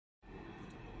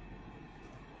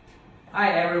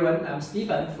Hi everyone, I'm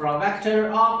Stephen from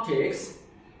Vector Optics.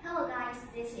 Hello guys,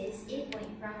 this is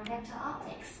Evelyn from Vector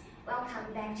Optics.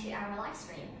 Welcome back to our live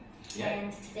stream. Yeah.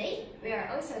 And today we are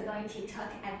also going to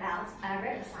talk about a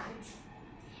radar sight.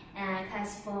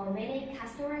 Because for many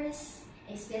customers,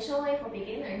 especially for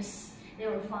beginners, they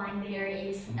will find there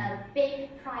is a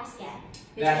big price gap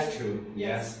That's true,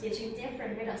 yes. between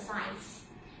different radar sites.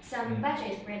 Some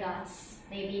budget radars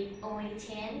maybe only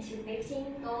 $10 to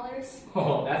 $15.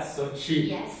 Oh, that's so cheap.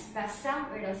 Yes, but some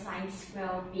radar sites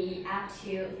will be up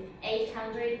to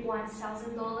 $800,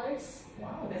 $1,000.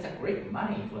 Wow, that's a great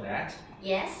money for that.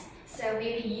 Yes, so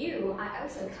maybe you are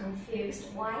also confused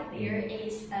why there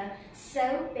is a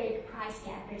so big price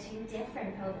gap between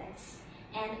different products,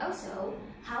 and also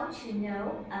how to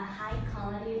know a high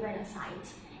quality radar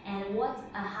site and what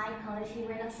a high quality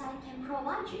radar site can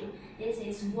provide you. This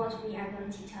is what we are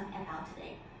going to talk about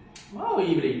today. Wow,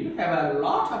 Evelyn, you have a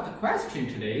lot of the question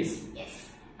today. Yes.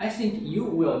 I think you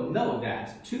will know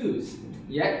that too.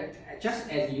 Yet, just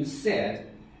as you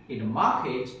said, in the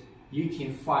market, you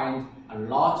can find a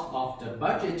lot of the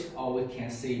budget, or we can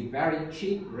say very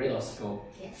cheap radar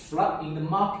scope flood in the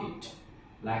market.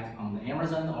 Like on the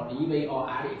Amazon or eBay or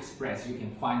AliExpress, you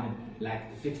can find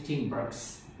like $15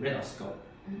 radar scope.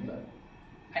 But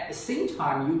at the same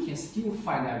time, you can still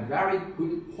find a very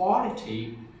good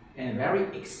quality and very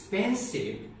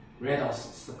expensive radar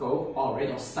scope or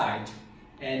radar site,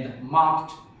 and the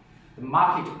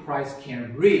market price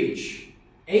can reach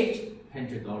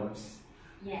 $800.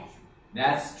 Yes.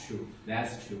 That's true.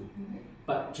 That's true.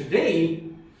 But today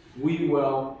we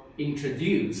will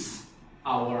introduce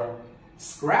our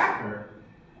scrapper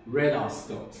radar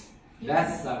scopes.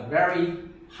 That's a very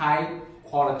high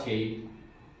quality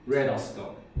radar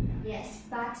scope. Yes,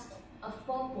 but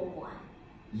affordable one.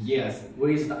 Yes,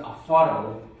 with the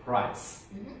affordable price.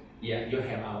 Yeah, you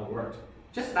have our word.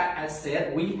 Just like I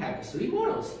said, we have 3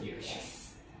 models here.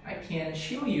 Yes. I can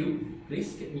show you.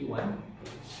 Please give me one.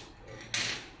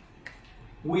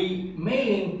 We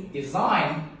mainly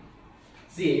design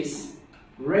this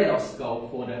radar scope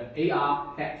for the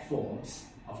AR platforms.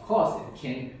 Of course, it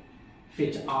can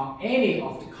fit on any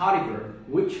of the caliber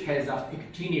which has a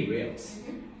Picatinny rails.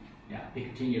 Yeah,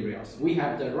 Picatinny rails. We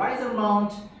have the riser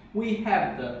mount, we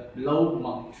have the low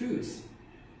mount too.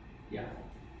 Yeah,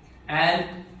 and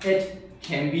it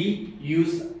can be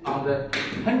used on the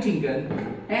hunting gun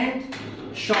and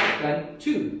shotgun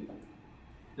too,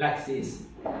 like this.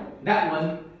 That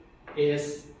one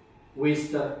is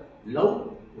with the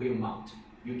low wheel mount.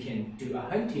 You can do a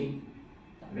hunting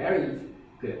very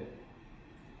good.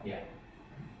 Yeah.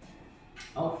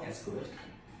 Oh, that's good.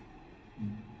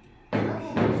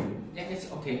 Okay. Yeah,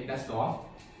 it's okay. Let's go on.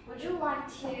 Would you like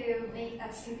to make a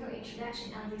simple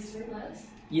introduction on these 3 modes?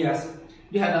 Yes.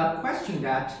 You have a question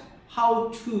that how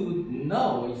to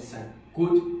know it's a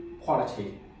good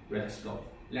quality radar scope.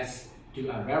 Let's do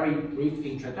a very brief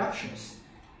introductions.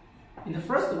 In the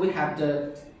first, we have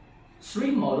the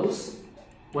 3 models.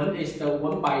 One is the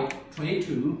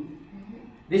 1x22.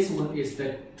 This one is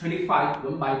the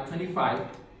 1x25,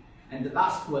 and the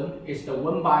last one is the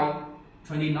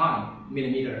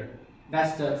 1x29mm.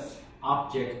 That's the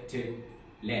objective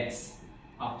lens.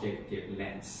 Objective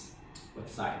lens. What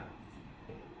side?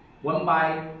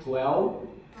 1x12.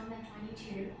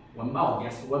 1x22.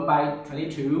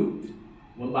 1x22,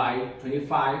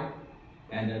 1x25,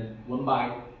 and then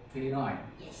 1x29.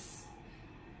 Yes.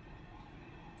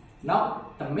 Now,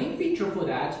 the main feature for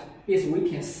that is we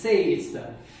can say it's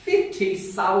the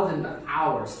 50,000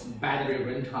 hours battery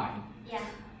runtime. Yeah.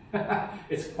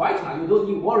 It's quite high. You don't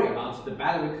need to worry about the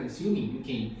battery consuming. You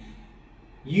can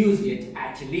use it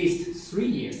at least 3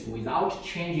 years without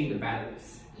changing the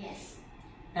batteries. Yes.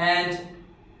 And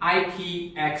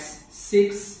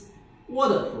IPX6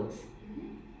 waterproof.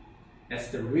 That's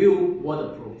the real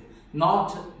waterproof,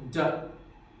 not the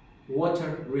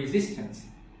water resistance.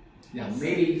 Yeah,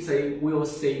 maybe we'll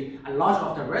say a lot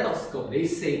of the radar scope, they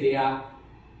say they are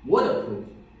waterproof,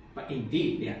 but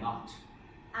indeed they are not.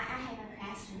 I have a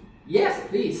question. Yes,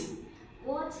 please.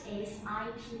 What is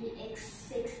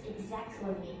IPX6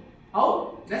 exactly mean?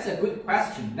 Oh, that's a good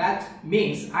question. That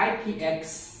means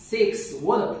IPX6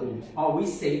 waterproof, or we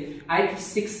say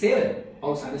IP67,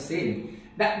 also the same.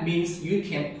 That means you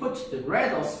can put the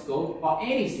radar scope or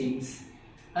anything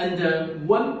under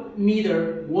 1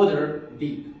 meter water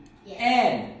deep. Yes.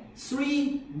 And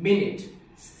 3 minutes.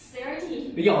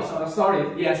 30. Yeah,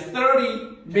 sorry. Yes,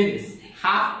 30 minutes,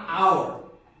 half hour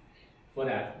for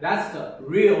that. That's the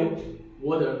real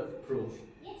waterproof.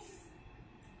 Yes.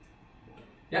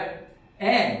 Yep.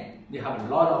 And you have a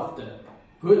lot of the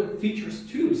good features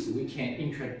too. So we can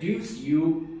introduce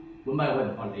you one by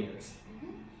one or later.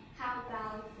 How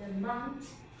about the mount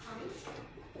height?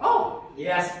 Oh,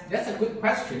 yes, that's a good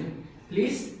question.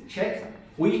 Please check.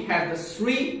 We have the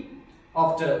 3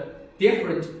 of the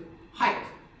different height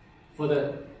for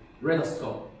the radar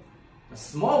scope. The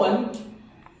small one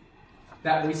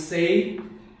that we say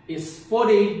is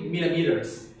 40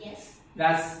 millimeters. Yes.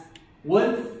 That's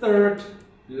 1/3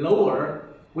 lower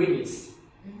witness.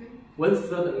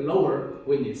 1/3 lower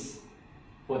witness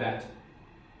for that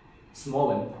small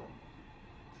one.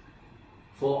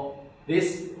 For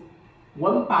this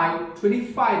 1 by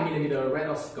 25 millimeter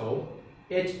radar scope,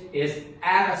 it is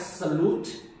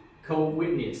absolute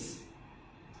co-witness.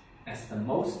 That's the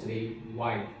mostly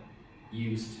wide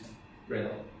used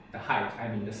radar. The height, I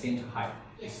mean the center height,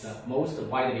 is the most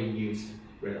widely used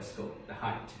radar scope, the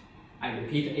height. I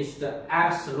repeat, it's the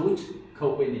absolute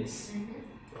co-witness.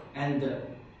 And the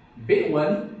big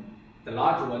one, the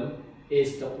large one,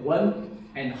 is the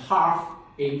 1.5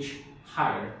 inch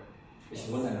higher. It's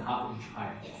 1.5 inch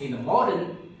higher. In the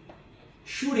modern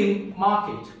shooting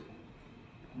market,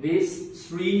 these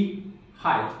 3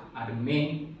 heights are the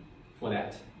main for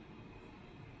that.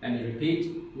 Let me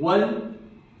repeat,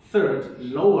 1/3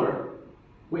 lower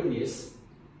witness,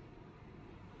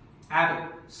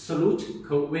 absolute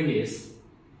co-witness,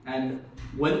 and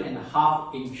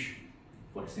 1.5 inch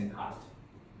for the center height.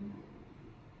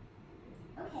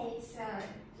 Okay, so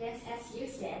just as you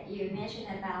said, you mentioned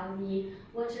about the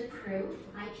waterproof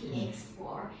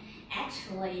IPX4.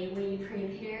 Actually, we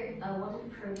prepared a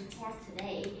waterproof test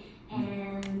today,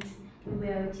 and we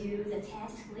will do the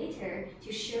test later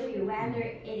to show you whether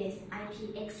it is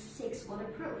IPX6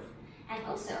 waterproof. And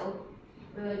also,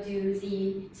 we will do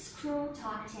the screw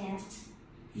torque test,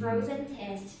 frozen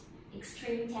test,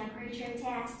 extreme temperature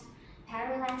test,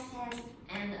 parallax test,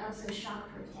 and also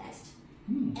shockproof test.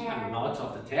 A lot of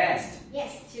the test.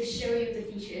 Yes, to show you the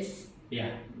features.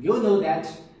 Yeah, you know that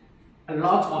a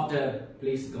lot of the,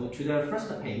 please go to the first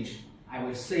page. I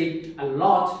will say a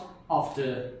lot of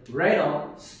the radar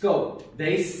scope,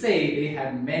 they say they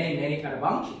have many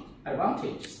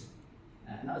advantages.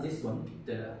 Not this one,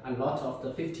 a lot of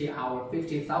the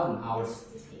 50,000 hours.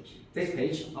 This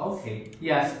page, okay.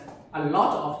 Yes, a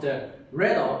lot of the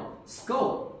radar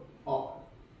scope or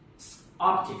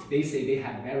optics, they say they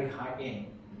have very high end.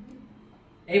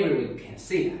 Everyone can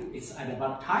see that. It's an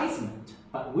advertisement,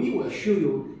 but we will show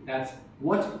you that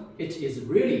what it is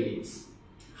really is.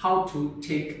 How to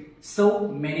take so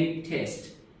many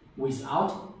tests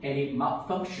without any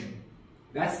malfunction.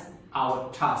 That's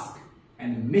our task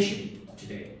and mission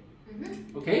today.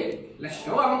 Okay, let's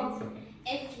go on.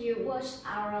 If you watched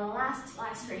our last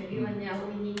live stream, you will know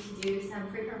we need to do some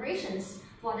preparations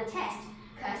for the test,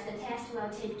 because the test will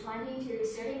take 20 to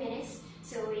 30 minutes.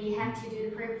 So we have to do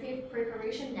the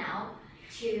preparation now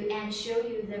and show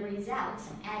you the results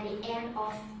at the end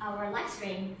of our live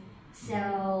stream.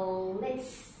 So let's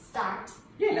start.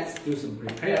 Yeah, let's do some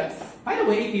prepare. By the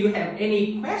way, if you have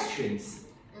any questions,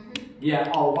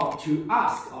 or want to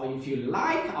ask, or if you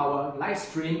like our live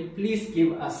stream, please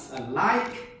give us a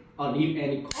like or leave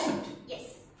any comment.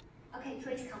 Yes. Okay,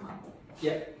 please come on.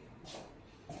 Yeah.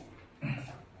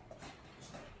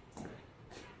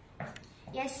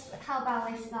 Yes, how about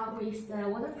let's start with the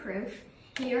waterproof.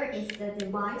 Here is the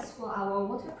device for our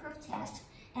waterproof test,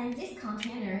 and this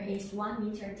container is 1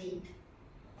 meter deep.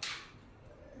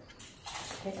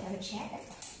 Let's have a check.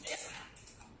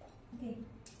 Okay.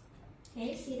 Can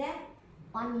you see that?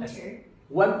 1 meter.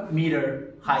 1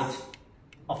 meter height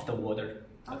of the water.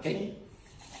 Okay.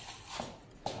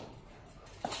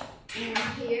 And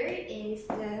here is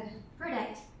the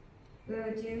product.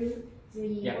 We'll do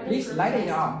the please light it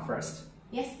on first.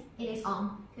 Yes, it is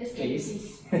on because it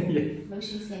is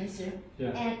motion sensor.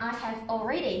 And I have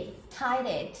already tied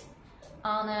it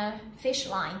on a fish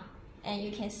line, and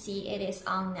you can see it is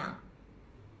on now.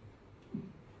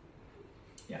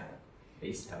 Yeah,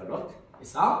 please have a look.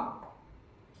 It's on.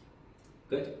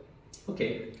 Good.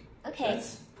 Okay. Okay.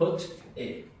 Let's put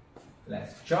it.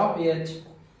 Let's drop it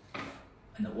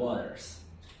in the waters.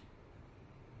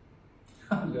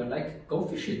 You're like go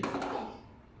fishing.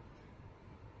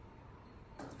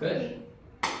 Good.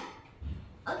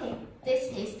 Okay, this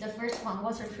is the first one,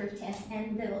 waterproof test,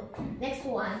 and the next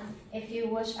one, if you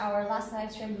watch our last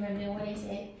live stream, you will know what is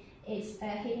it. It's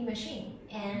a heating machine,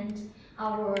 and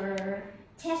our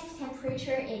test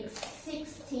temperature is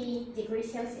 60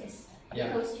 degrees Celsius,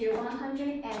 equals to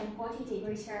 140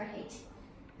 degrees Fahrenheit.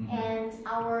 And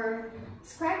our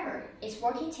scraper, its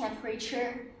working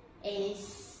temperature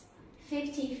is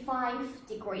 55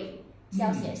 degrees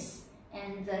Celsius.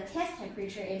 And the test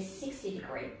temperature is 60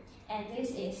 degrees. And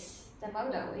this is the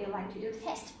model we like to do the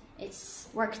test. it's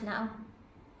worked now.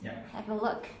 Yeah. Have a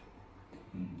look.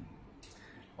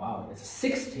 Wow, it's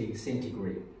 60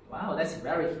 centigrade. Wow, that's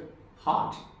very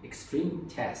hot, extreme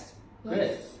test. Good.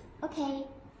 Yes. Okay.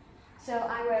 So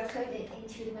I will put it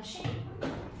into the machine.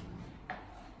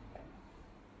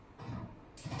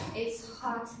 It's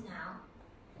hot now.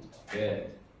 Good.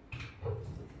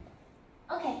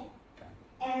 Okay.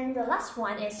 And the last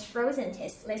one is frozen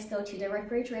test. Let's go to the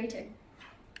refrigerator.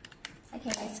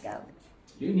 Okay, let's go.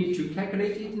 Do you need to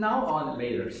calculate it now or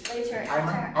later? Later,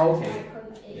 Timer? after Okay. I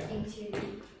put it Yeah. into the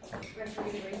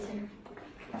refrigerator.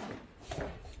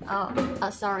 Oh,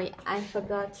 sorry, I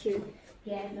forgot to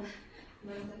get the.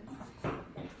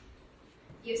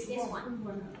 Use this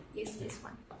one. Use this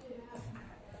one.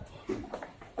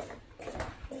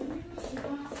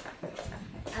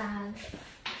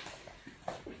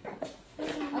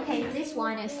 Okay, this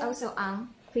one is also on.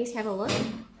 Please have a look.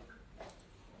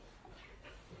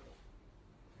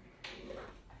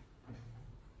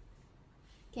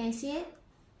 Can you see it?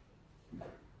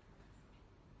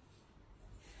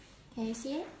 Can you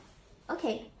see it?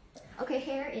 Okay. Okay,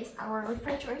 here is our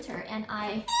refrigerator and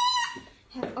I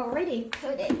have already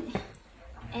put it.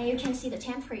 And you can see the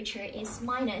temperature is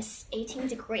minus 18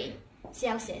 degrees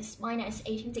Celsius. Minus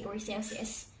 18 degrees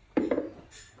Celsius.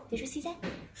 Did you see that?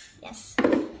 Yes.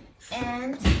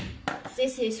 And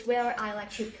this is where I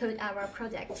like to put our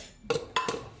product.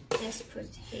 Just put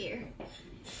here.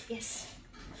 Yes.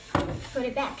 Put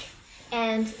it back.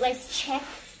 And let's check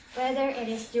whether it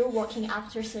is still working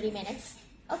after 30 minutes.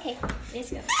 Okay,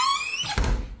 let's go.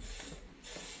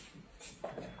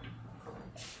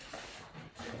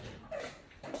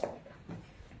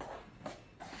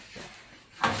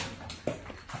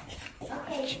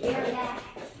 Okay, we are back.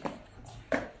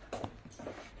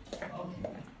 Okay.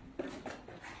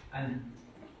 And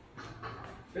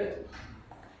good.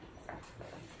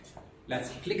 Let's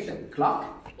click the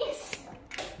clock. Yes.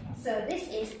 So this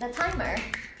is the timer.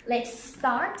 Let's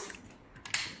start.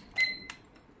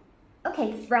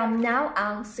 Okay, from now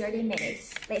on 30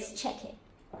 minutes. Let's check it.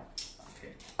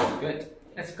 Okay, good.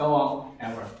 Let's go on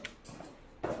our.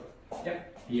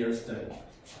 Yep, here's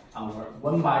our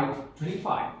 1 by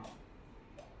 25.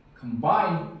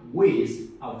 Combined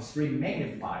with our 3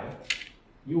 magnifier,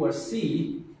 you will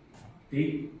see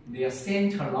their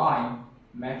center line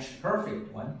match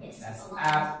perfect one. Yes, That's aligned.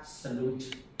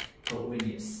 absolute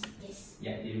coordinates. Yes.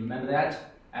 Yeah, do you remember that?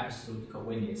 Absolute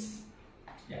coordinates.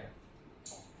 Yeah.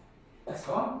 Let's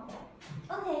go on.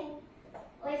 Okay,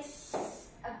 let's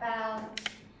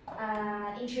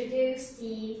introduce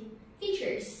the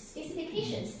features,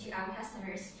 specifications to our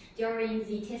customers during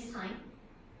the test time.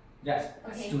 Yes,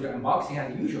 let's Okay. do the unboxing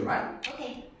as usual, right?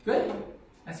 Okay. Good.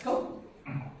 Let's go.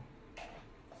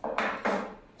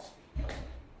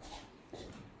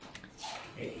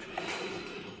 Okay.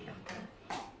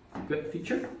 Good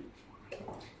feature.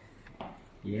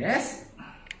 Yes.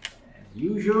 As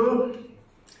usual,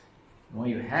 when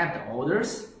you have the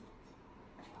orders,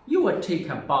 you will take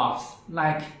a box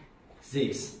like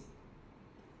this.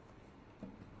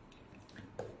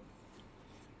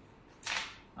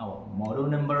 Our model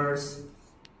numbers,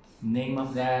 name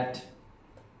of that,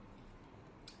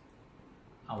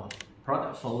 our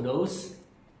product photos,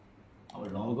 our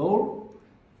logo,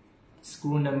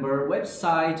 screw number,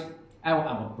 website, and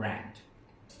our brand.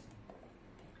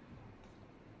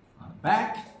 On the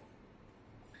back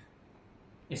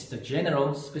is the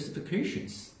general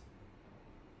specifications,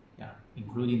 yeah,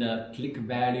 including the click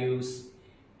values,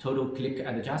 total click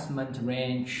adjustment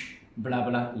range, blah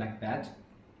blah like that.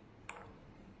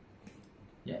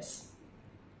 Yes.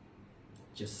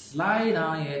 Just slide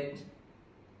on it.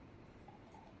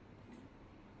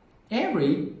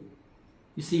 Every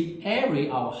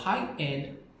our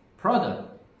high-end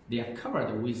product, they are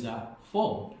covered with a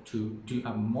foam to do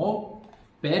a much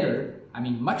better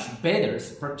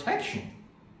protection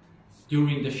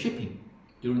during the shipping.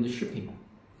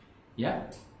 Yeah.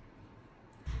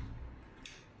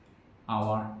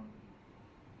 Our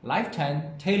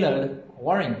lifetime tailored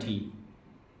warranty.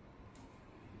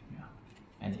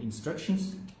 And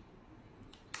instructions.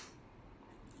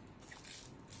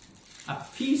 A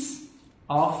piece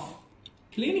of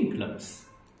cleaning clothes.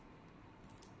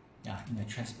 Yeah, in a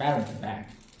transparent bag.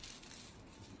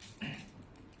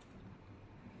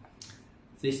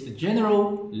 This is the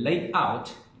general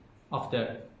layout of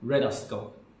the radar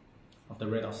scope.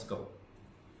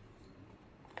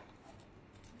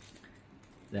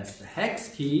 That's the hex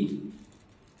key,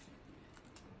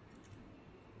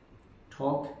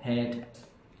 torque head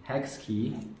hex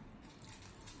key,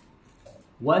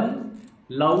 one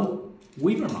low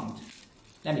Weaver mount.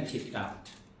 Let me take it out.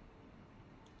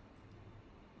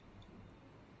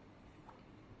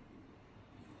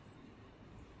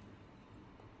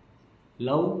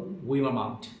 low wheel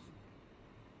mount.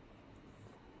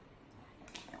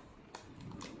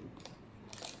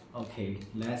 Okay,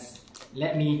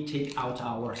 let me take out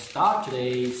our start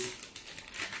today's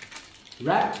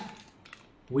wrap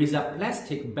with a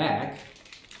plastic bag.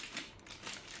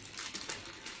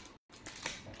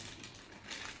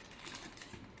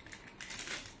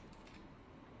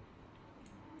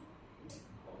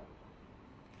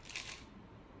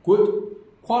 Good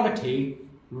quality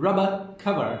rubber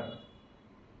cover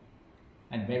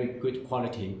and very good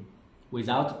quality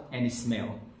without any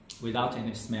smell.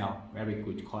 Very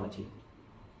good quality.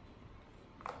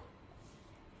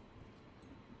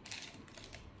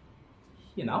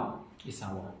 Here now is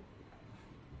our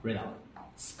radar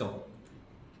scope.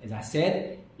 As I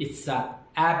said, it's an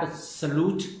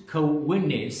absolute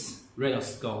co-witness radar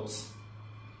scopes.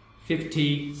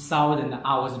 50,000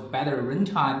 hours battery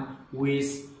runtime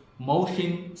with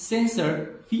motion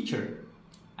sensor feature.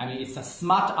 I mean, it's a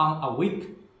smart on awake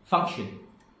function.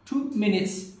 2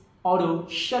 minutes auto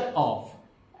shut off.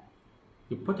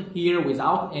 You put it here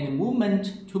without any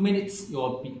movement. 2 minutes,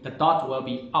 the dot will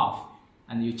be off,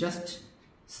 and you just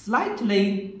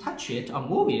slightly touch it or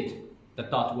move it, the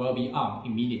dot will be on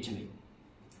immediately.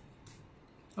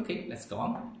 Okay, let's go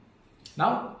on.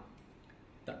 Now,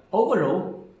 the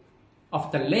overall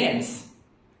of the lens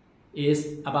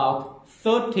is about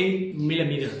 30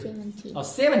 millimeters or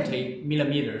 70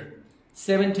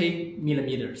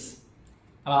 millimeters,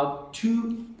 about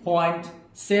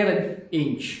 2.7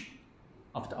 inch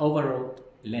of the overall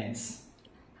lens.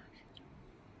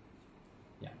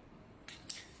 Yeah.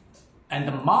 And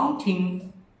the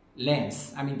mounting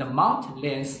lens, the mount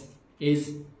lens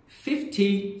is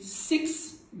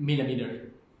 56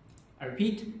 millimeter. I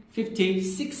repeat,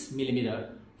 56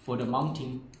 millimeter for the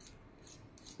mounting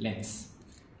lens.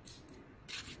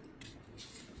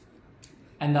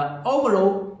 And the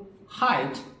overall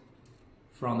height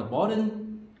from the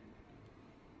bottom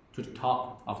to the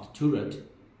top of the turret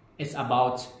is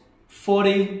about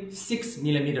 46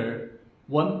 millimeter,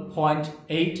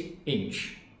 1.8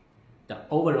 inch. The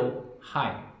overall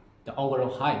height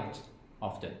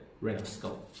of the radar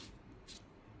scope.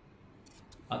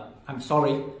 I'm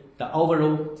sorry, the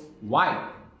overall wide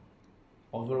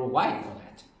for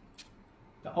that.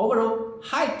 The overall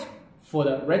height for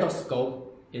the radar scope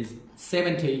is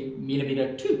 70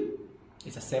 millimeter too.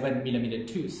 It's a 7 millimeter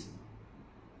tooth.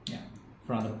 Yeah,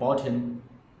 from the bottom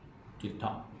to the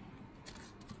top.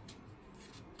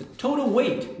 The total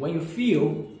weight, when you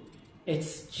feel,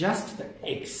 it's just the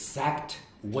exact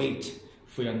weight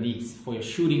for your needs, for your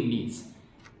shooting needs.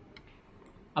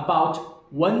 About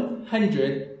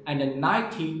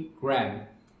 190 gram,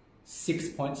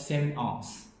 6.7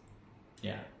 ounce.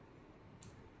 Yeah,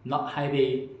 not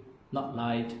heavy, not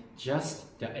light,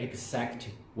 just the exact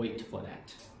weight for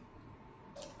that.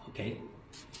 Okay,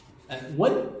 and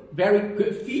one very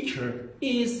good feature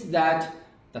is that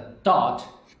the dot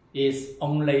is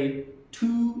only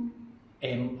 2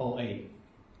 MOA.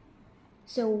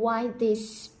 So why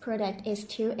this product is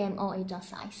 2 MOA dot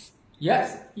size?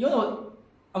 Yes,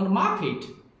 on the market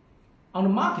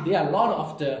there are a lot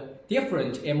of the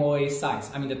different MOA size.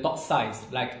 The dot size,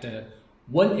 like the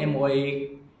 1 MOA,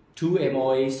 2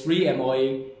 MOA, 3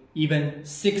 MOA, even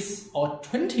 6 or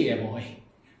 20 MOA.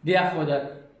 They are for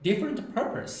the different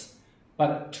purpose.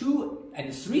 But 2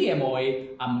 and 3 MOA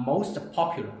are the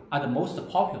most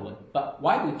popular. But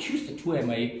why we choose the 2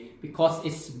 MOA? Because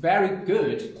it's very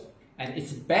good and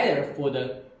it's better for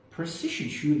the precision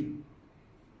shooting.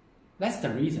 That's the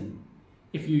reason.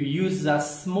 If you use a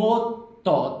small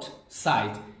dot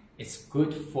sight, it's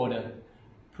good for the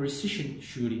precision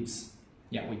shootings.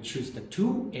 Yeah, we choose the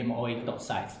 2 MOA dot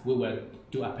size. We will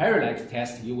do a parallax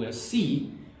test. You will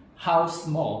see how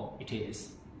small it is.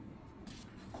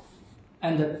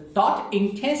 And the dot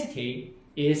intensity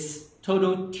is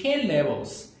total 10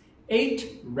 levels,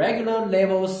 8 regular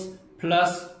levels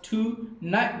plus 2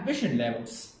 night vision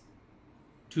levels.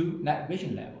 2 night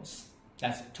vision levels.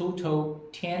 That's total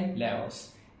 10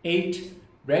 levels, 8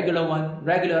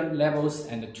 regular levels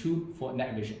and 2 for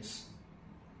night visions.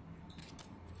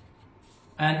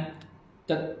 And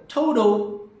the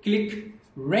total click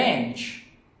range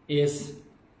is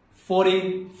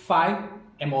 45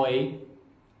 MOA.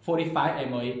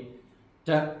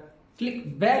 The click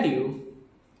value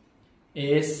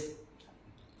is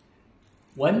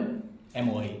 1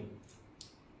 MOA.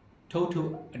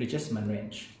 Total adjustment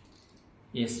range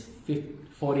is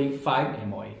 45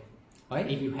 MOA. Right?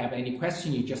 If you have any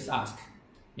question, you just ask.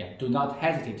 Yeah, do not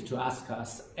hesitate to ask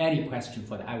us any question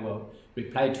for that. I will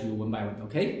reply to you one by one,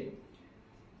 okay?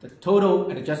 The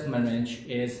total adjustment range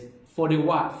is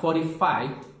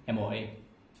 45 MOA.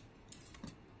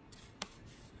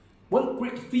 one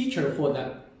great feature for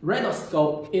the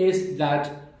radarscope is that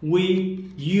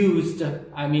we used,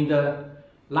 the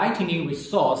lightning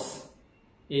resource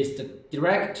is the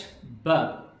direct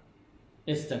bulb.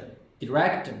 It's the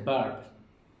direct bulb.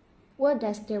 What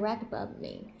does direct bulb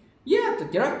mean? Yeah, the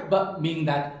direct bulb means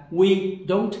that we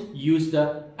don't use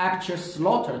the actual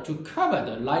slaughter to cover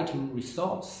the lighting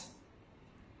resource.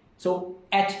 So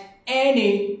at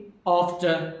any of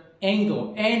the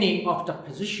angle, any of the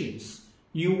positions,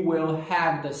 you will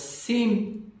have the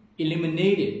same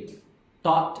illuminated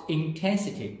dot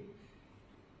intensity.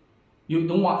 You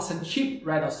don't want some cheap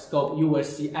radarscope. You will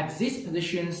see at these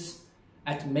positions,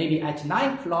 maybe at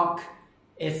 9 o'clock,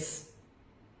 it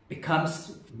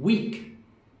becomes weak.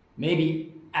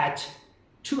 Maybe at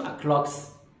 2 o'clock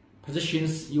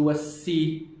positions, you will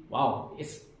see, wow,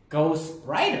 it goes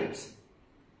brighter.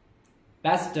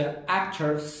 That's the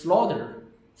actual slaughter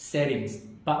settings,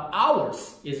 but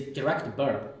ours is direct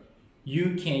bulb.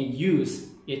 You can use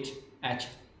it at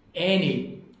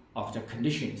any of the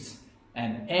conditions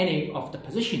and any of the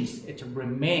positions. It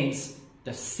remains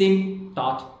the same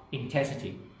dot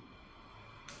intensity.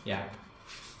 Yeah,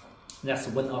 that's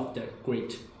one of the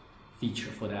great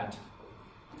feature for that.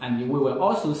 And we will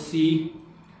also see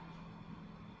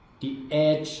the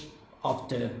edge of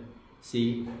the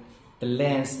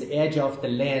lens. The edge of the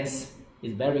lens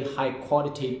is very high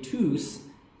quality tools.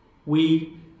 The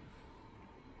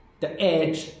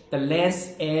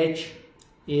lens edge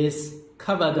is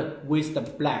covered with the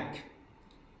black.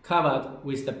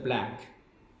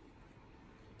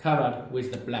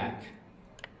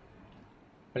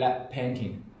 Black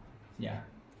painting. Yeah.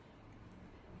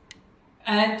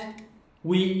 And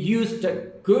we used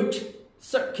a good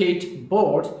circuit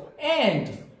board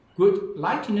and good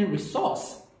lighting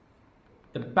resource.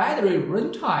 The battery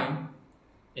runtime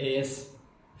is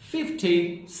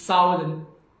 50,000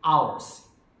 hours.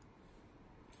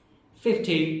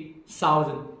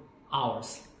 50,000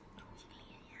 hours.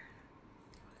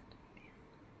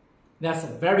 That's a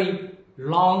very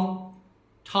long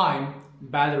time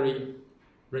battery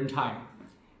runtime.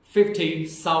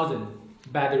 50,000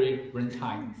 battery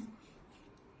runtime.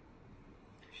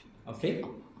 Okay.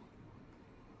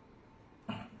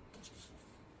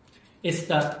 It's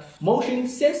the motion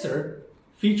sensor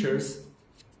features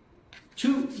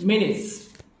 2 minutes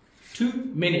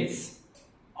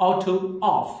auto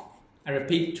off. I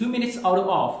repeat, 2 minutes auto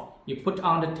off. You put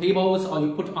on the tables or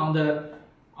you put on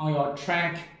your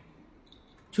track.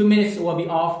 2 minutes will be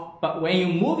off, but when you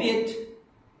move it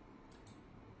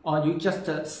or you just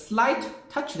slight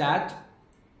touch that,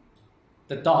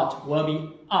 the dot will be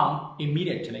on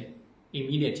immediately.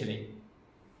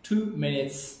 2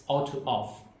 minutes auto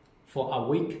off for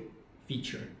awake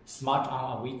feature, smart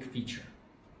on awake feature.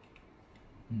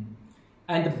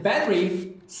 And the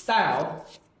battery style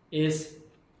is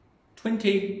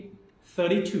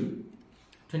 2032.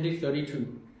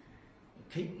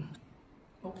 Okay.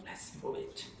 Oh, let's move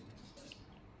it.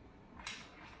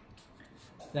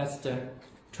 That's the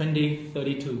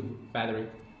 2032 battery.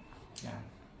 Yeah.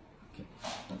 Okay.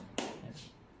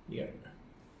 Here.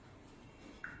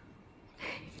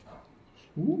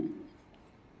 Ooh.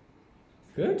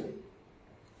 Good.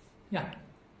 Yeah.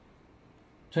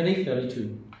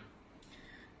 2032.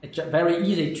 It's very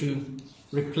easy to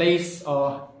replace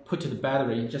or put the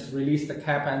battery. Just release the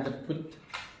cap and put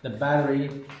the battery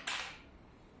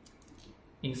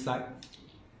inside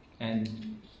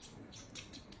and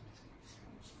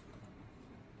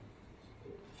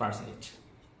fasten it.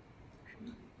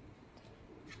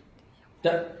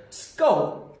 The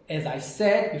scope, as I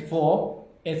said before,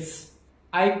 it's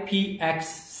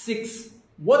IPX6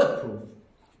 waterproof.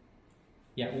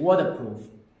 Yeah, waterproof.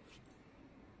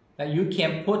 That you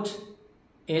can put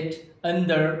it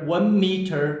under 1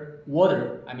 meter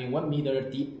water, 1 meter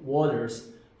deep waters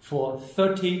for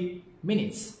 30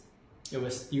 minutes. It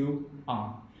will still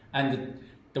on. And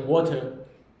the water,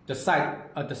 the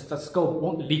scope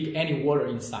won't leak any water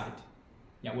inside.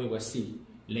 Yeah, we will see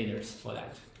later for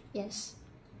that. Yes.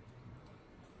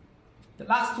 The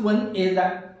last one is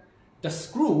that the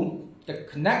screw, the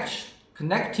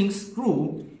connecting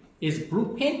screw is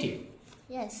blue painted.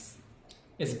 Yes.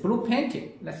 It's blue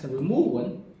painted. Let's remove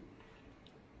one.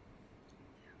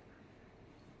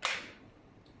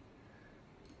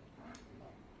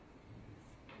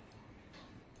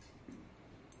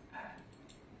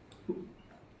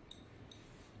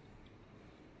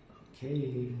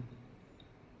 Okay.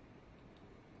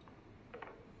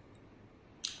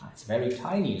 It's very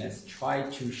tiny. Let's try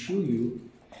to show you.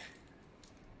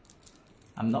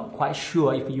 I'm not quite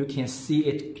sure if you can see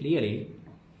it clearly.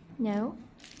 No.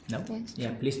 No? Yes.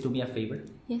 Yeah, please do me a favor.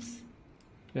 Yes.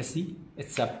 You see?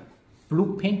 It's a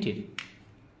blue painted.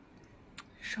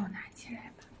 手拿起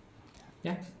来吧。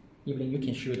 Yeah, Evelyn, you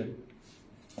can show them.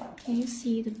 Can you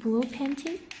see the blue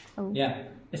painting? Oh. Yeah,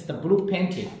 it's the blue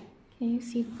painted. Can you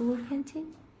see blue painting?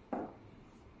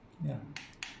 Yeah.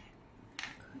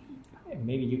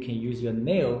 Maybe you can use your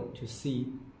nail to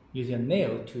use your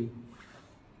nail to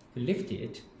lift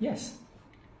it. Yes,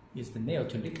 use the nail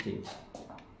to lift it.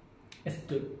 It's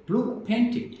the blue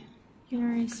painted.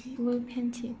 Here is blue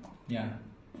painting. Yeah.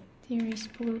 There is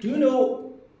blue. Do you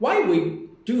know why we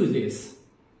do this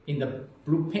in the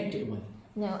blue painted one?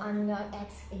 No, I'm not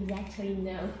exactly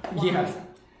know. Yes.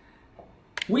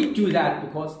 We do that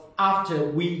because after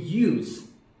we use,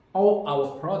 all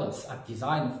our products are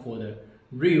designed for the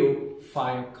real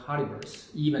fire calibers,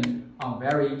 even on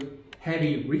very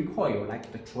heavy recoil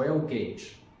like the 12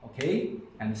 gauge, okay,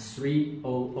 and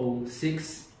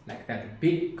 3006, like that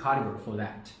big caliber for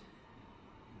that.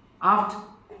 After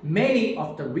many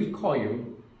of the recoil,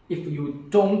 if you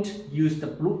don't use the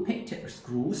blue painted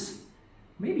screws,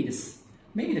 maybe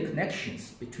the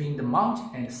connections between the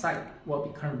mount and the sight will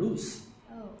become loose.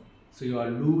 Oh. So you are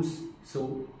loose.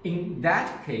 So in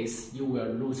that case, you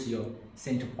will lose your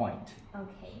center point.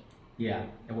 Okay. Yeah,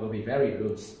 it will be very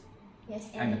loose. Yes,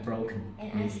 and broken.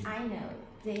 And maybe. as I know,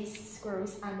 these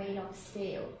screws are made of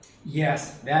steel.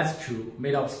 Yes, that's true.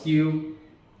 Made of steel.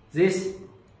 This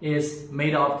is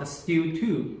made of the steel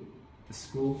too, the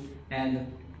screw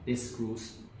and this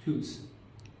screws tooth.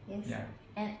 Yes. Yeah.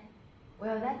 And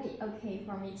will that be okay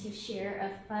for me to share a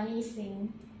funny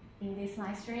thing in this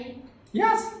live stream?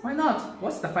 Yes, why not?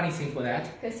 What's the funny thing for that?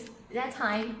 Because that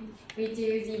time we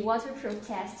do the waterproof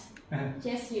test.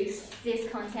 Just use this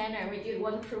container. We do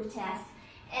waterproof test,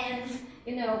 and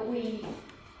we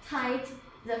tied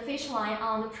the fish line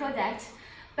on the product,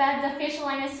 but the fish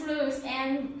line is loose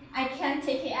and I can't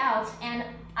take it out. And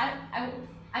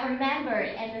I remember,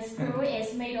 and the screw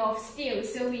is made of steel,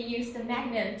 so we use the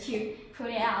magnet to pull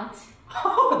it out.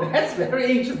 Oh, that's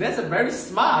very interesting. That's very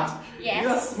smart. Yes.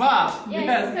 You're smart.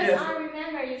 Yes, because I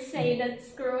remember you say that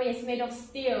screw is made of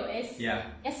steel.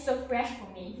 It's so fresh for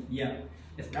me. Yeah,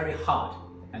 it's very hard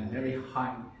and very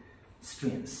high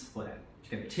strength for that. You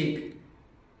can take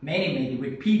many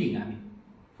repeating,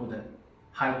 for the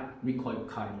high recoil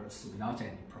calibers without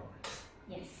any problems.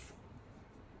 Yes.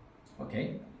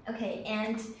 Okay. Okay,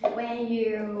 and when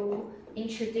you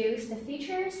introduce the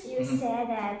features, you said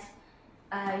that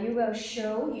you will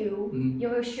show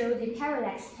the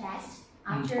parallax test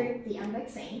after the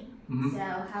unboxing. So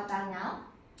how about now?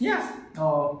 Yes.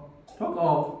 Talk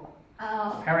of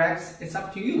Parallax. It's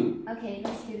up to you. Okay,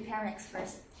 let's do the parallax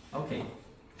first. Okay.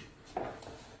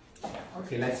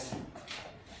 Okay, let's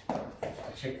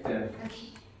check the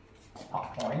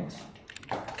hot point.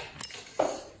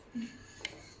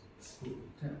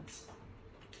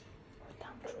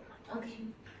 Okay.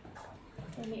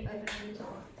 Let me open the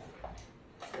door.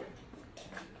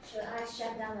 Should I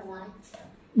shut down the light?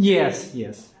 Yes.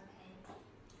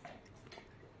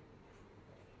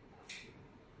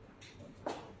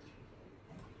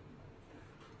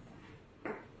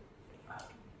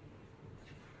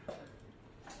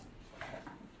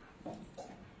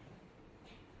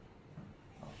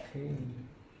 Okay.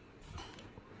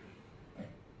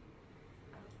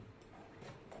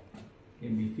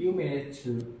 Give me a few minutes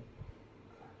to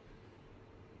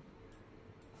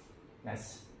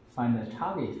let's find the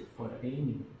target for the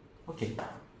aiming. Okay.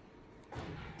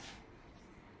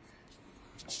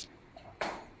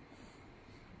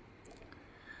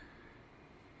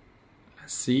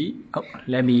 Let's see. Oh,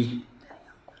 let me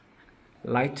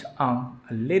light on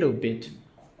a little bit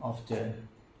of the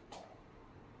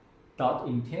dot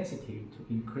intensity to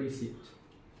increase it.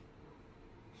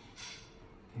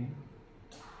 Okay.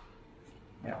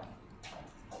 Yeah.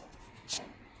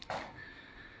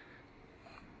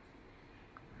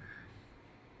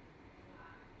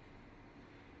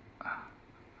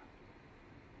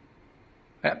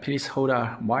 Please hold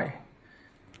on. Why?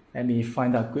 Let me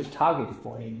find a good target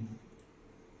for him.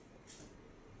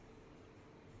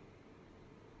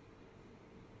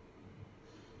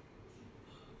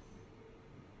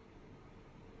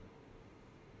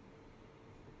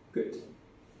 Good.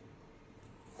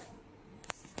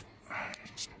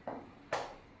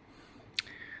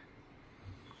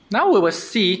 Now we will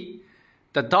see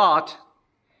the dot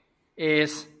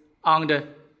is on the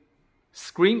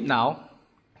screen now.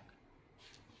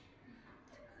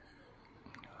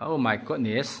 Oh my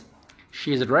goodness,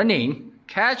 she's running.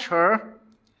 Catch her.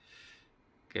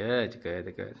 Good.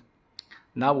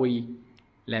 Now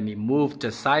let me move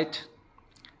the sight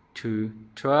to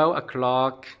 12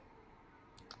 o'clock,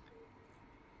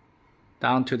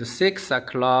 down to the 6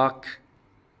 o'clock.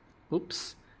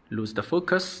 Oops, lose the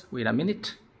focus. Wait a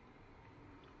minute.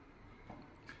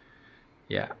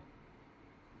 Yeah.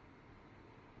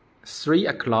 3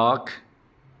 o'clock,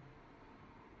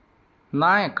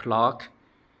 9 o'clock.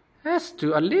 Let's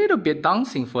do a little bit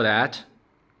dancing for that.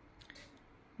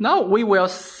 Now we will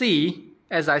see,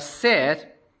 as I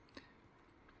said,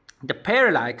 the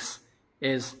parallax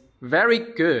is very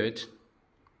good,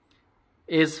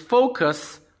 is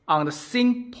focused on the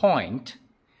same point,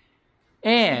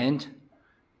 and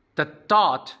the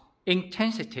dot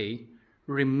intensity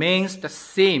remains the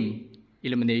same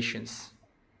illuminations.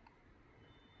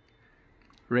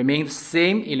 Remains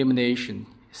same illumination,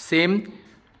 same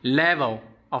level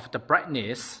of the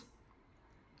brightness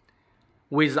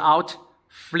without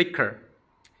flicker.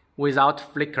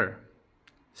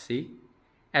 See?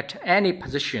 At any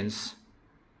positions,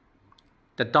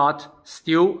 the dot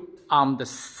still on the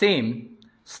same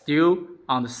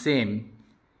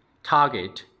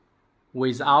target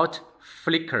without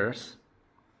flickers,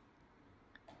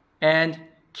 and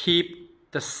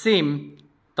keep the same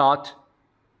dot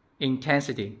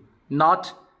intensity,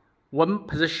 not one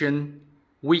position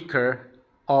weaker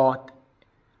or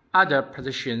other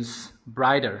positions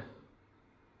brighter.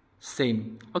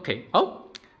 Same. Okay.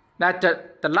 Oh, that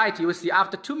the light you will see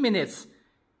after 2 minutes,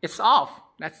 it's off.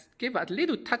 Let's give a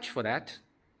little touch for that.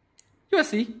 You will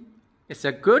see. It's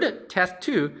a good test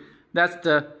too. That's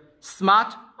the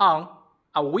smart on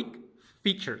awake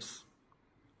features.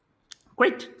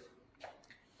 Great.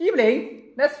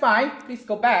 Evening. That's fine. Please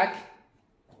go back.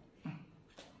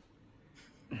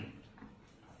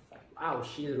 Wow,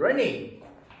 she's running.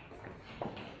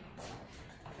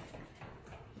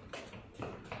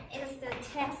 Is the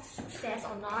test success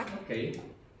or not? Okay,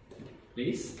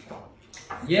 please.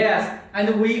 Yes,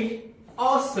 and we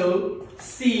also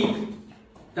see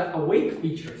the awake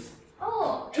features.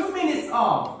 Oh, 2 minutes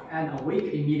off and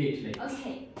awake immediately.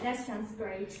 okay, that sounds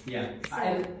great. Yeah, So-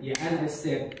 as I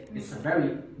said, it's a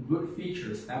very good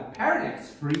features. That parallax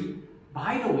free.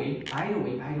 By the way,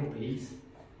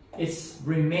 it's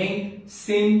remain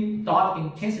same dot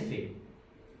intensity,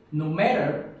 no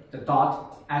matter the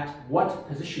dot at what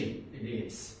position it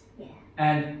is, Yeah.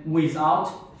 and without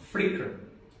flickers.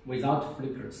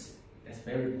 That's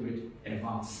very good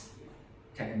advanced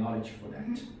technology for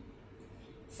that.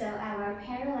 So our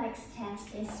parallax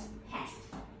test is passed.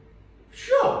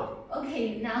 Sure.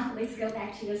 Okay, now let's go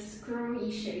back to the screw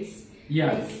issues.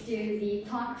 Yeah. Let's do the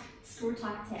screw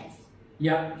talk test.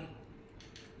 Yeah.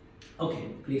 Okay,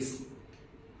 please.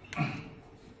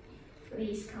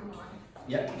 Please come on.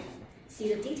 Yeah.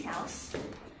 See the details.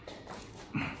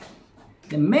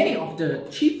 And many of the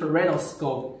cheaper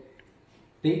radioscope,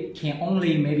 they can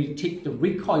only maybe take the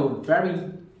recoil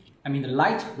the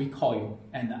light recoil,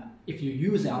 and if you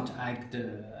use it like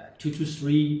the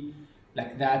 223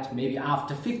 like that, maybe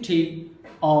after 50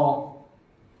 or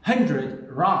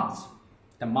 100 rounds,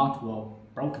 the mount will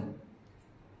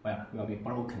be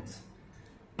broken.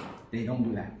 They don't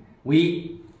do that.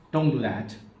 We don't do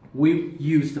that. We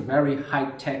use the very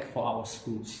high tech for our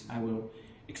screws. I will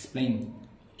explain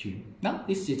to you. Now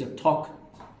this is a torque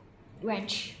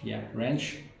Wrench.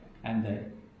 wrench,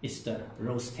 and it's the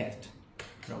Roche test.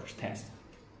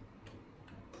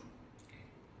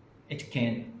 It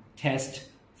can test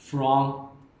from,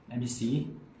 let me see,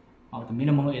 the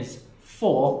minimum is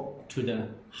 4 to the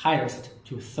highest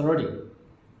to 30.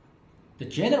 The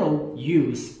general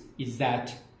use is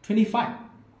that 25,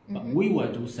 but we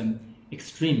will do some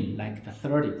extreme like the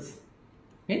 30s.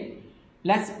 Okay,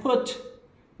 let's put,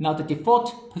 now the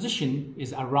default position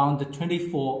is around the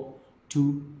 24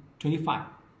 to 25.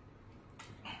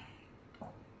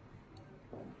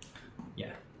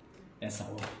 Yeah, that's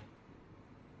our.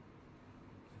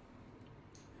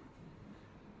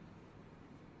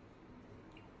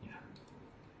 Yeah.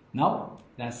 Now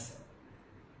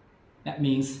that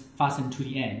means fasten to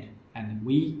the end, and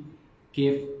we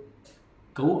give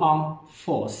go on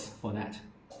force for that.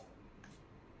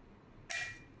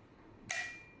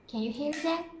 Can you hear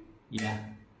that? Yeah.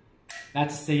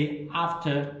 Let's say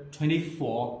after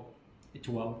 24, it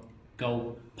will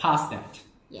go past that.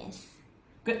 Yes.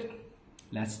 Good.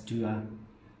 Let's do a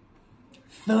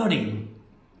 30.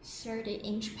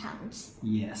 30-inch pounds.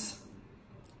 Yes.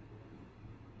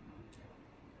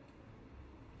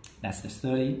 That's the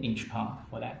 30-inch pound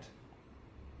for that.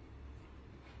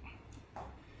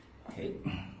 Okay.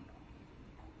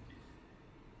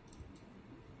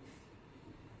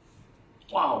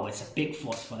 Wow, it's a big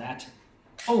force for that.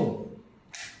 Oh.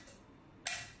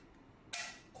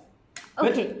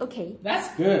 Good. Okay.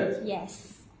 That's good.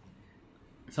 Yes.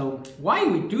 So while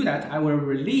we do that, I will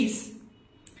release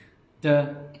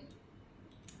the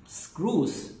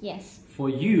screws Yes. for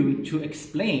you to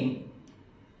explain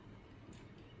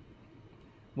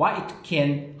why it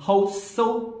can hold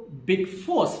so big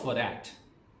force for that.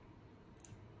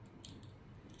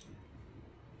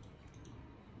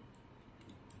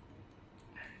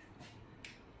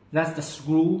 That's the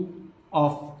screw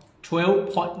of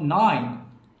 12.9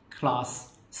 class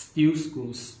steel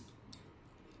screws.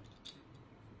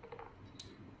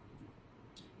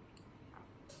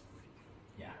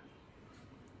 Yeah.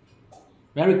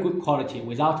 Very good quality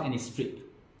without any strip.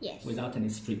 Yes. Without any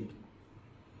strip.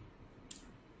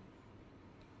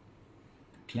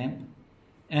 Clamp.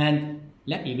 And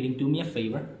let Evelyn do me a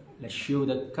favor. Let's show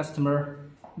the customer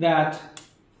that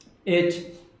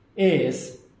it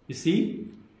is, you see,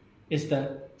 it's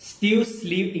the steel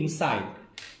sleeve inside.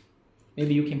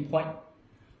 Maybe you can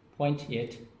point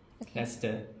it. Okay. That's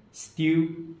the steel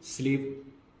sleeve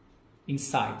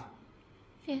inside.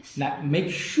 Yes. Now make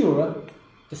sure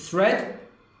the thread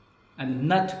and the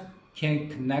nut can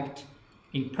connect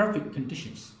in perfect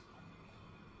conditions.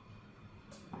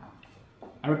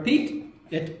 I repeat,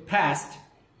 it passed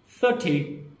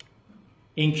 30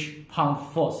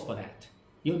 inch-pound force for that.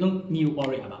 You don't need to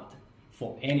worry about it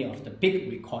for any of the big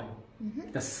recoil.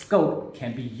 The scope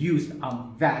can be used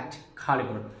on that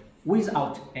caliber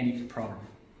without any problem.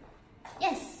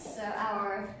 Yes, so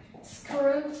our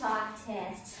screw clock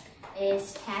test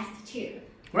is passed too.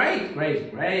 Great,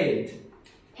 great, great.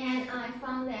 And I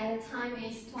found that the time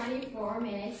is 24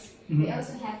 minutes. We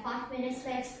also have 5 minutes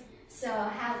left. So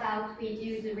how about we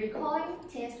do the recoiling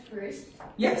test first?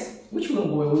 Yes, which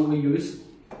one will we use?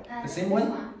 The same this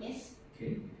one? Yes.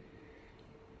 Okay.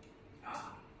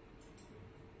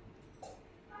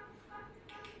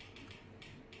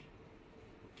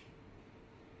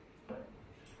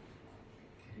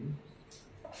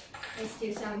 Let's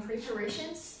do some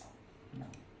preparations.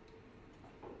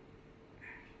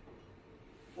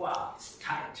 Wow, it's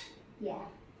tight. Yeah.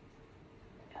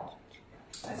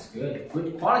 That's good.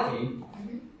 Good quality.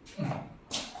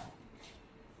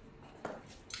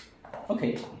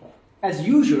 Okay. As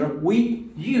usual, we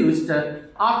use the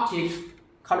optic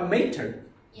collimator.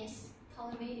 Yes,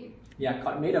 collimator. Yeah,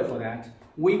 collimator for that.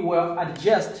 We will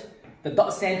adjust the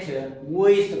dot center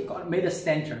with the collimator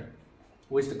center.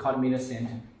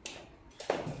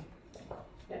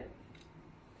 Yeah.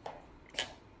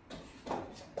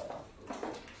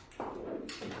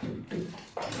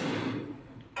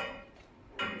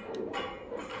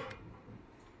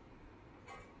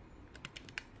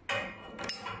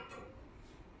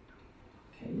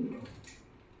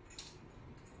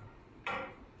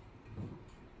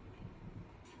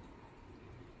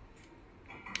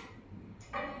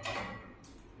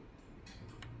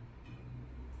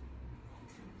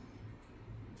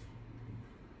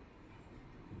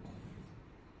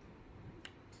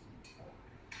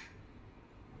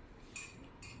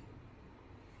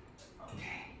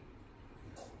 Okay.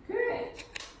 Good.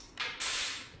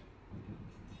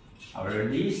 I'll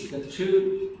release the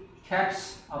two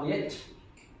caps of it.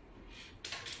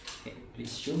 Okay,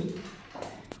 please show me.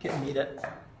 Give me the.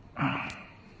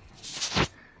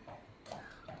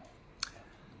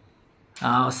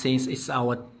 Now, since it's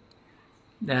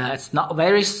it's not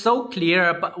very so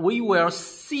clear, but we will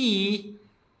see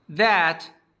that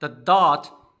the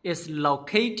dot is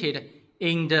located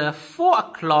in the 4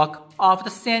 o'clock of the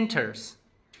centers.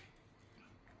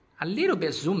 A little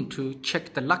bit zoom to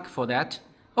check the luck for that.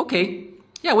 Okay,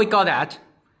 yeah, we got that,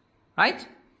 right?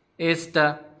 It's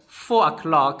the 4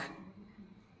 o'clock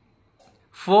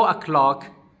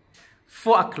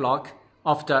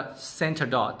of the center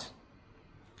dot.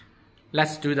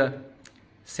 Let's do the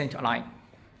center line.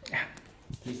 Yeah,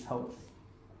 please hold.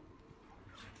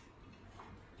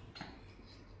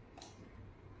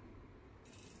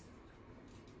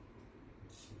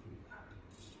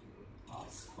 Oh,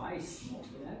 it's quite small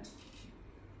for that.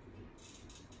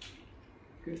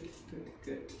 Good, good,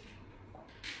 good.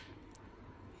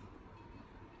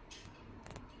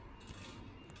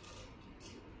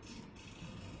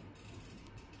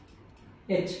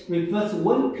 It reverses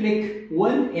one click,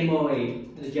 one MOA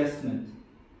adjustment.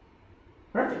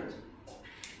 Perfect.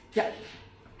 Yeah.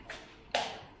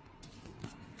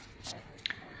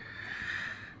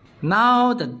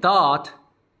 Now the dot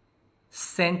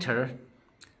center,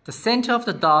 the center of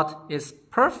the dot is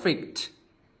perfect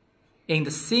in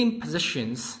the same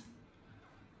positions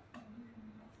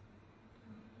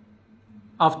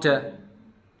of the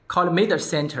collimator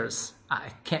centers.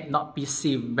 I cannot be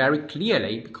seen very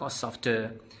clearly because of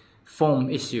the foam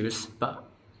issues, but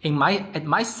at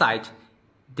my side,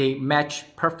 they match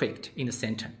perfect in the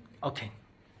center. Okay,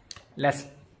 let's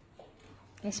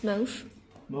move.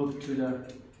 Move to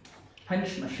the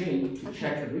punch machine to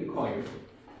check the recoil.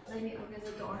 Let me open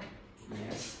the door.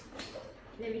 Yes.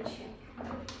 Let me check.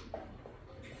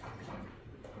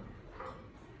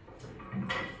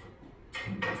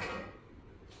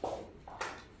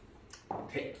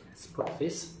 Okay, let's put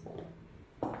this.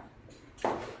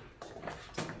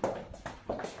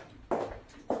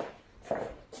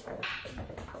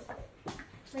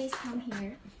 Please come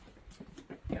here.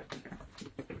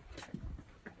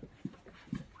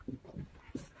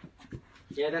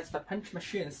 Yeah, that's the punch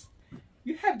machines.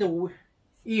 You have the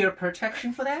ear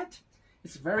protection for that?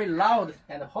 It's very loud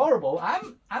and horrible.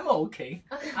 I'm okay.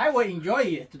 I will enjoy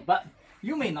it, but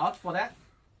you may not for that.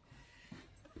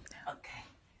 Okay.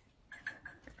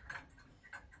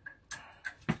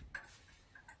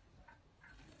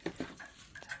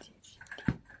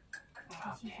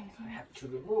 Okay, I have to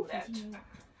remove that.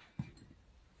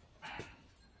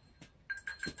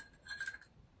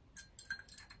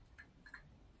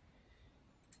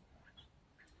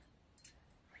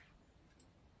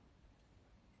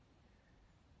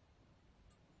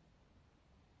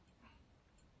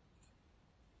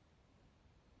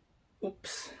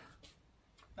 Oops.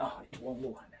 Oh, it won't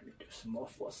move. Let me do some more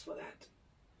force for that.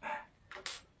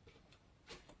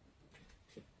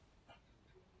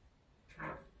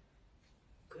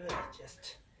 Good,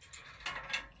 just.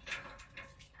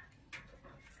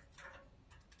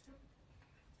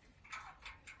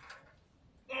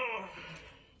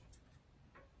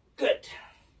 Good.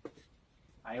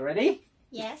 Are you ready?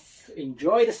 Yes. To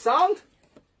enjoy the sound?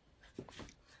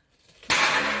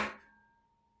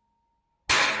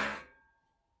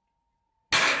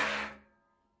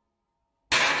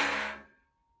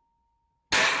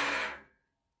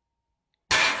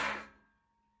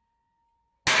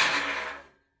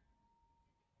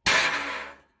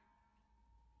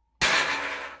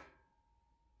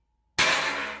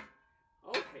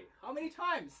 Okay, how many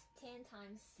times? 10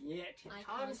 times. Yeah, 10 I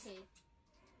times. counted.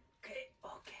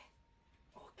 Okay.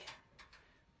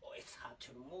 Oh, it's hard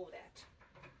to remove that.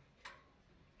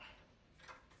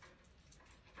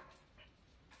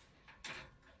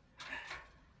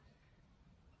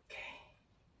 Okay.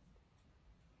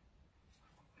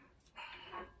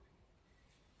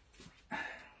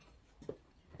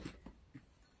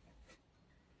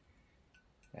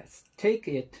 Let's take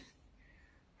it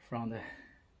from the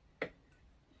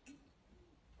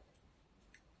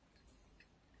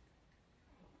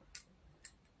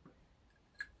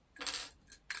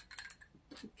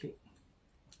okay.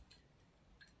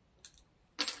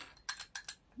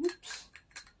 Oops.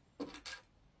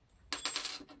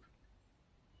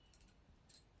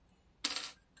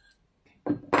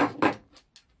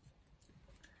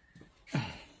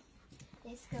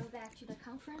 Let's go back to the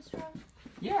conference room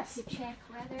Yes. to check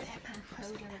whether I can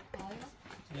hold the recoil.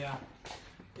 Yeah.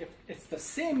 If it's the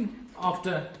same of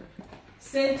the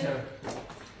center.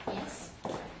 Yes.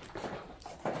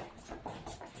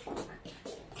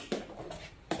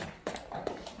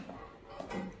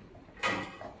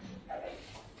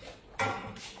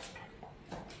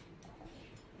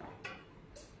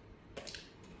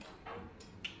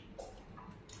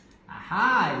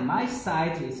 Aha, my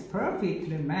side is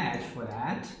perfectly matched for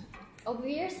that.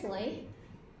 Obviously.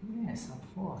 Yes,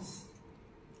 of course.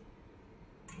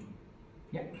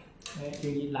 Yep. Do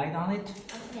you need light on it?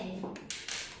 Okay.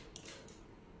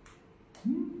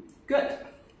 Good.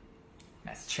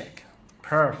 Let's check.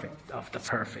 Perfect of the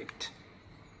perfect.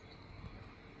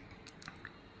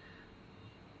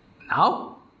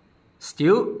 Now,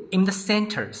 still in the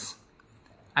centers.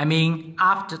 I mean,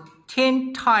 after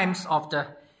 10 times of the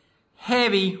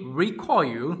heavy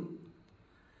recoil,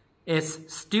 it's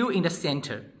still in the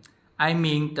center. I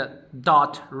mean, the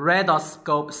dot radar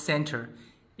scope center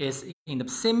is in the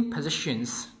same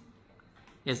positions,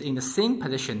 is in the same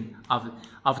position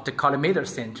of the collimator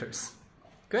centers.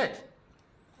 Good.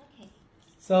 Okay.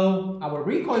 So our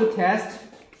recoil test.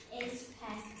 It's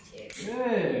past 2.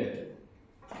 Good.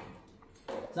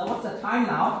 So what's the time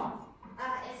now?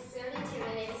 It's 32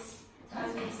 minutes.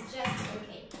 Time is just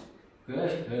okay.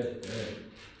 Good.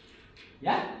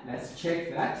 Yeah, let's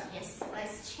check that. Yes,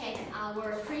 let's check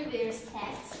our previous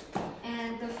tests.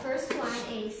 And the first one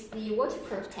is the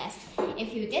waterproof test.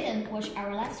 If you didn't watch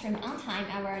our live stream on time,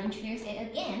 I will introduce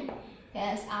it again.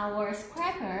 Because our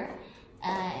scraper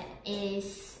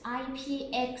is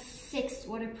IPX6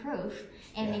 waterproof.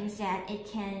 It means that it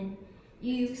can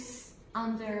use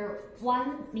under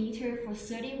 1 meter for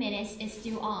 30 minutes. It's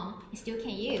still on. It still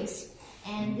can use.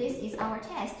 And this is our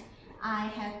test. I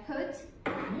have put.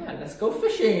 Yeah, let's go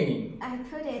fishing. I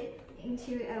put it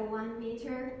into a 1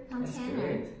 meter That's container.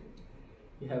 great.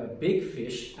 You have a big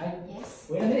fish. Yes.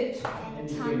 Wait a minute. And Let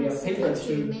the me time give you a is paper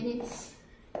 32 to. minutes.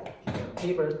 Okay.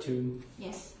 paper to...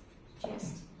 Yes,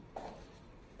 just.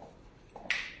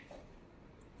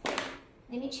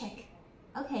 Let me check.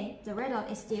 Okay, the red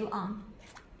dot is still on.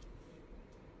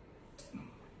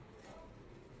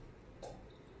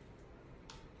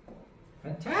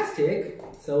 Fantastic.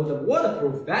 So the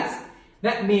waterproof,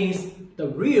 that means the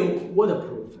real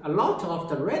waterproof. A lot of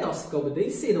the radar scope, they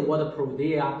say the waterproof,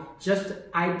 they are just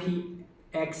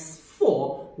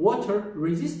IPX4 water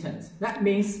resistant. That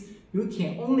means you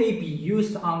can only be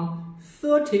used on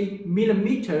 30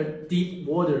 millimeter deep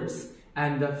waters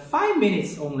and 5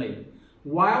 minutes only,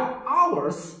 while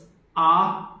ours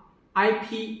are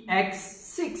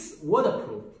IPX6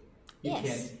 waterproof. You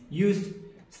Yes. can use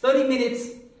 30 minutes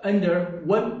under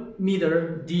 1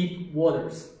 meter deep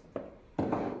waters.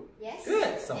 Yes.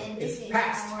 Good, so and it's this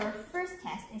passed. is our first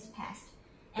test is passed.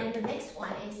 And the next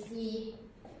one is the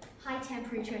high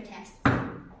temperature test.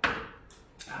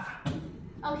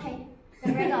 Okay,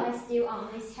 the red dot is still on.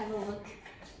 Let's have a look.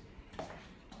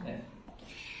 Yeah.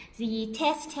 The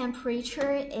test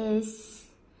temperature is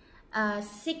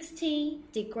 60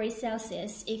 degrees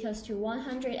Celsius equals to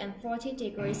 140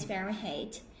 degrees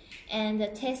Fahrenheit. And the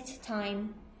test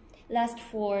time lasts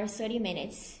for 30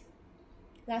 minutes.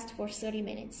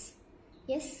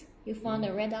 Yes, you found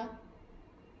the red dot.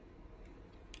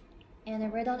 And the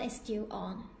red dot is still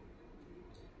on.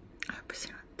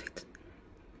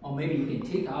 Or maybe you can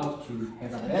take out to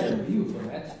have a better view for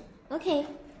that. Okay.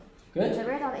 Good. The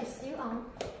red dot is still on.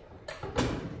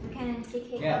 You can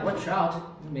take it Yeah, out. watch out.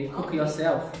 You may cook Okay.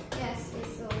 yourself. Yes,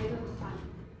 it's a little hot.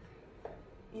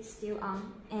 It's still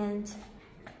on. And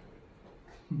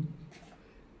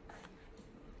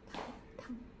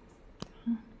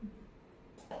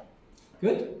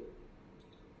Good.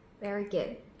 very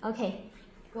good. Okay,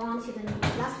 go on to the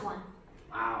last one.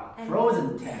 Wow, And-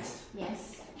 frozen test.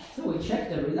 Yes. So we check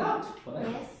the result for that.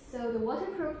 Yes, so the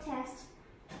waterproof test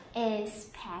is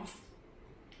passed.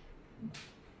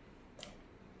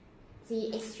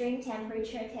 The extreme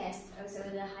temperature test, also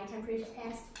the high temperature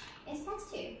test, is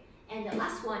passed too. And the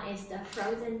last one is the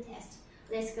frozen test.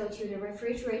 Let's go to the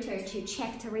refrigerator to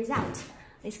check the result.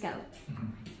 Let's go.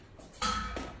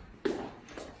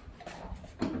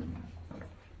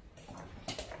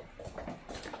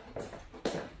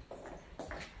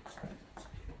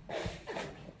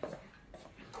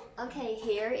 Okay,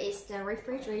 here is the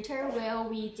refrigerator where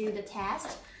we do the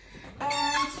test.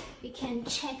 And we can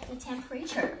check the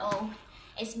temperature. Oh,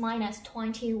 it's minus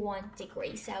 21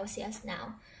 degrees Celsius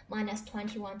now. Minus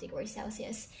 21 degrees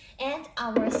Celsius. And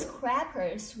our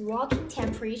scrapper's working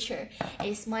temperature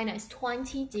is minus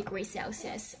 20 degrees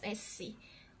Celsius. Let's see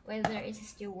whether it's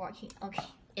still working. Okay,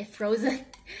 it's frozen.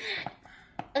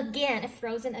 Again, it's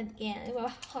frozen again. It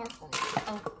was hard for me.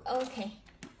 Oh, okay.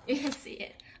 You can see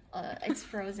it. It's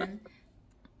frozen.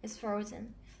 It's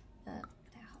frozen.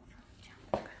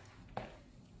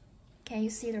 Can you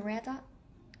see the red dot?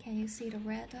 Can you see the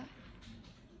red dot?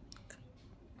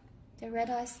 The red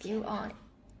dot is still on.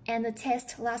 And the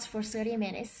test lasts for 30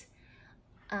 minutes.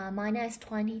 Minus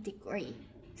 20 degrees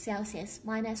Celsius.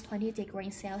 Minus 20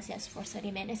 degrees Celsius for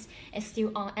 30 minutes. It's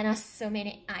still on. And there's so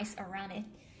many ice around it.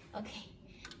 Okay.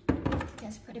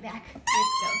 Just put it back.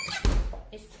 Let's go.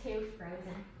 It's still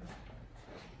frozen.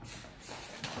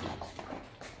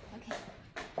 Okay.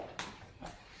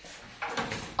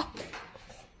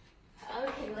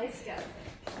 Okay, let's go.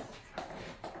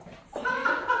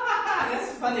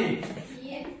 That's funny. See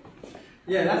it?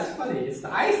 Yeah, that's funny. It's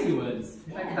the icy ones.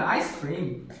 Like the ice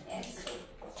cream. Yes.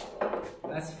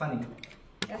 That's funny.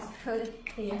 Just put it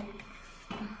here.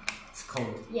 It's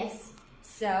cold. Yes.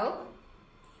 So,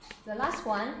 the last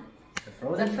one, The the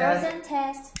frozen test. frozen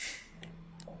test.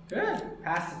 Good.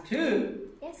 Passed two.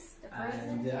 Yes, the frozen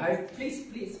And test.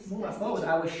 please move forward.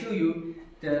 I will show you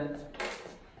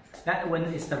that one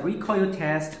is the recoil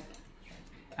test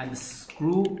and the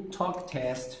screw torque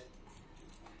test.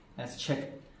 Let's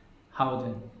check how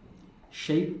the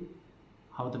shape,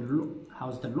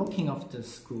 how's the looking of the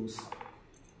screws.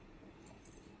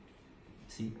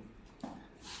 See,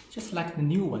 just like the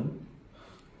new one.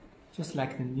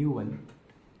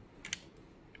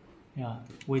 Yeah,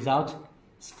 without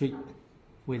strip,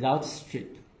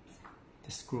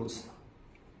 the screws.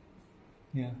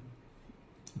 Yeah.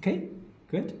 Okay,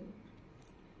 good.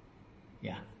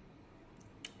 Yeah.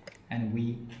 And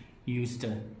we use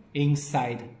the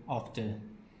inside of the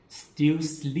steel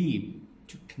sleeve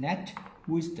to connect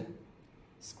with the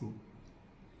screw.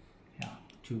 Yeah,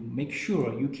 to make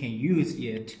sure you can use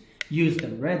the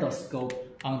radar scope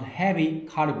on the heavy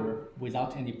caliber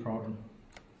without any problem.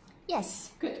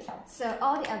 Yes. Good. So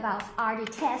all the above are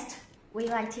the tests we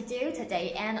like to do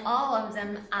today, and all of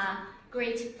them are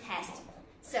great tests.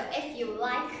 So if you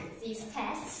like these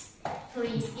tests,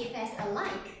 please give us a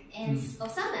like and or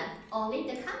sum up or leave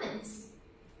the comments.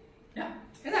 Yeah,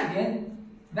 and again,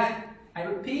 that I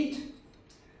repeat,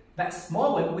 that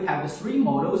small one, we have the 3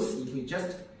 models. If we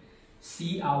just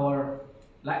see our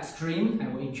live stream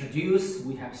and we introduce,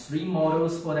 we have 3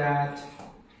 models for that.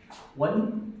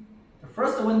 The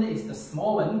first one is the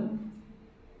small one,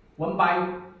 1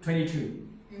 by 22.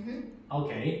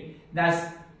 Okay,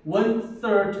 that's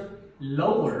 1/3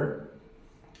 lower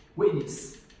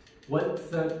witness,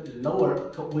 1/3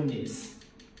 lower co-witness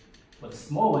for the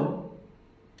small one.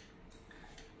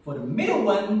 For the middle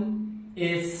one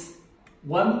is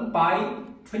 1 by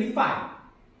 25.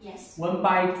 Yes. 1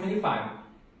 by 25.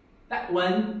 That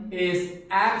one is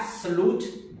absolute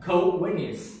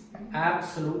co-witness.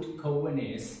 Absolute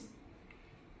co-witness.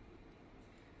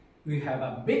 We have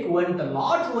a big one, the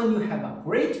large one, you have a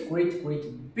great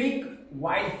big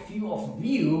wide field of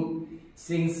view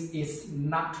since it's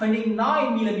not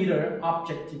 29mm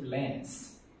objective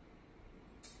lens.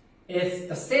 It's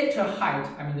the center height,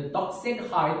 the dot center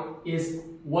height is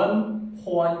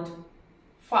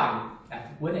 1.5, that's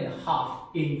 1.5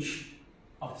 inch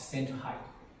of the center height,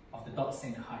 of the dot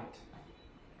center height.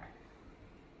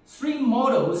 3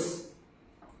 models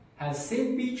have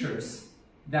same features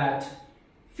that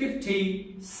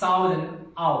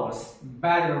 50,000 hours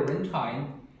battery runtime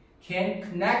can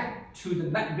connect to the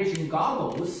night vision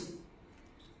goggles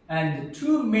and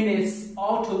 2 minutes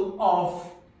auto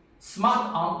off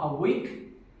smart on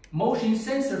awake motion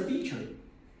sensor feature.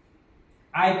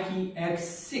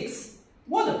 IPX6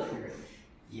 waterproof.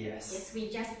 Yes, we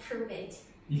just proved it.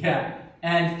 Yeah,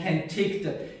 and can take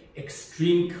the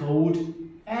extreme cold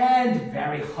and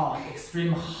very hot,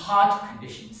 extreme hot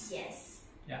conditions. Yes.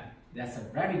 Yeah, that's a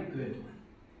very good one.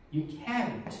 You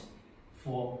carry it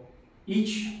for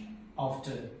each of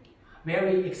the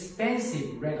very expensive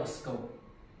radarscope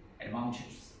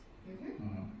advantages.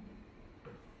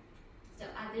 So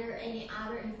are there any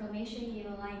other information you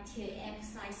would like to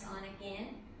emphasize on again?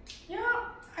 Yeah,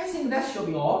 I think that should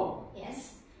be all. Yes,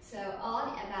 so all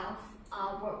about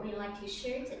what we like to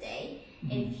share today.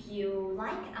 If you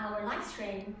like our live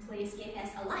stream, please give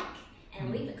us a like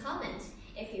and leave a comment.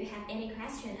 If you have any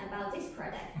question about this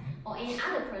product or any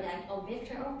other product or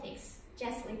Victor Optics,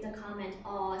 just leave the comment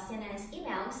or send us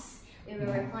emails. We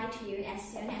will reply to you as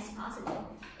soon as possible.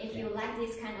 If you like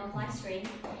this kind of live stream,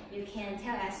 you can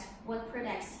tell us what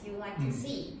products you like to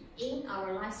see in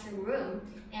our live stream room,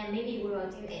 and maybe we will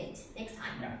do it next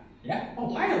time. Yeah. Oh,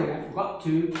 by the way, I forgot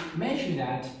to mention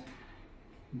that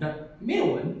the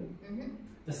middle one,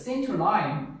 the center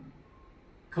line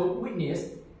co-witness,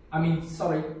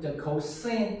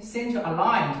 the center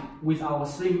aligned with our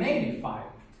 3 magnifier.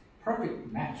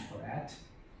 Perfect match for that.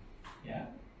 Yeah.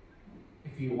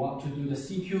 If you want to do the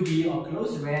CQB or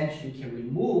close range, you can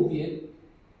remove it,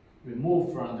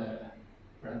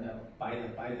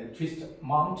 by the twist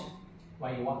mount.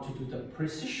 When you want to do the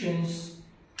precisions,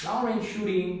 long range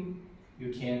shooting,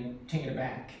 you can take it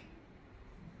back.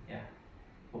 Yeah,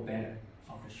 for better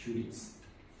of the shootings.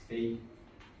 They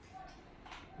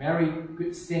very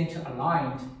good center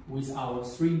aligned with our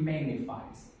 3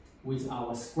 magnifiers, with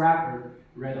our scrapper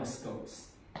radarscopes.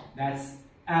 That's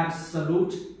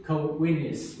absolute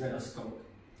co-witness radarscope.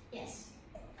 Yes.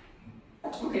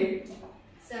 Okay.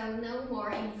 So no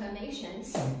more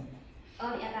informations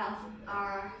only about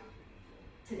our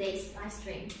today's live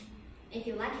stream. If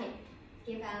you like it,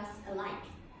 give us a like,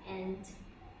 and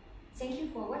thank you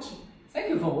for watching. Thank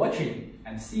you for watching,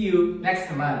 and see you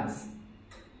next month.